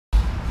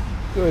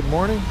Good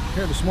morning.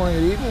 Here this morning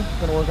at Eagle.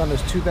 Going to work on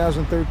this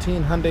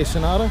 2013 Hyundai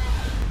Sonata.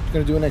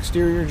 Going to do an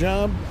exterior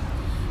job.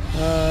 We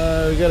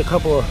got a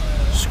couple of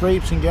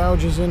scrapes and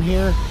gouges in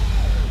here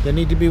that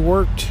need to be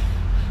worked.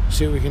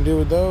 See what we can do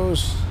with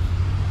those.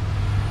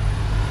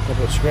 A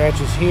couple of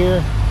scratches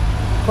here.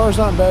 Car's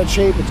not in bad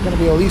shape. It's going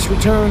to be a lease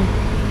return,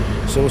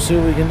 so we'll see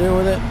what we can do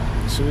with it.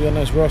 So we got a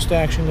nice rust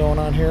action going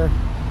on here.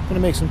 Going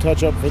to make some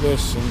touch up for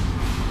this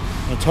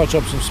and touch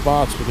up some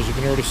spots, because you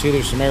can already see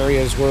there's some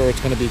areas where it's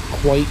going to be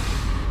quite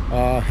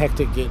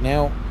hectic getting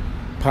out.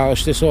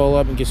 Polish this all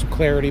up and get some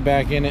clarity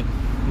back in it,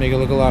 make it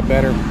look a lot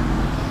better.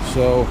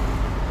 So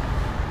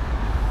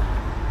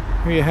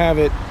here you have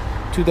it,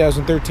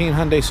 2013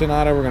 Hyundai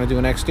Sonata. We're going to do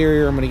an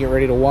exterior. I'm going to get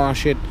ready to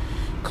wash it,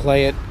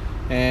 clay it,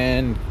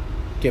 and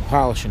get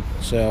polishing.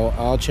 So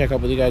I'll check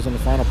up with you guys on the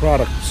final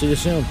product. See you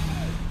soon.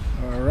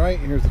 Alright,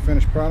 here's the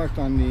finished product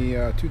on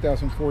the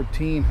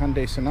 2014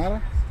 Hyundai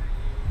Sonata.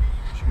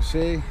 As you can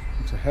see,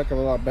 it's a heck of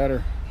a lot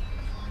better.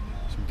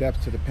 Some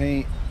depth to the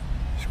paint.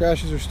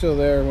 Scratches are still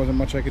there. Wasn't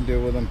much I could do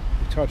with them.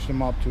 We touched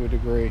them up to a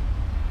degree.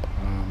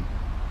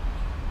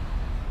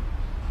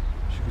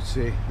 As you can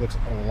see, looks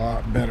a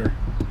lot better.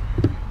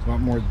 There's a lot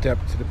more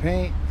depth to the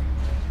paint.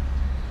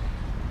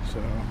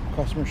 So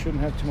customer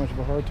shouldn't have too much of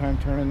a hard time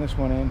turning this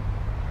one in.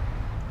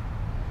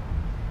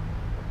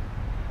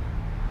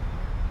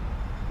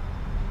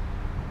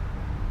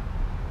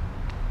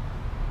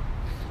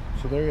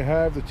 So there you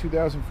have the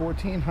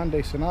 2014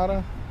 Hyundai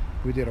Sonata.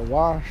 We did a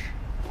wash,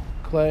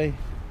 clay,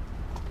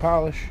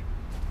 polish,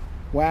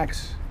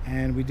 wax,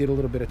 and we did a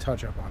little bit of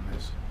touch up on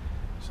this.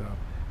 So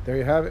there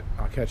you have it.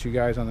 I'll catch you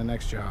guys on the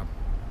next job.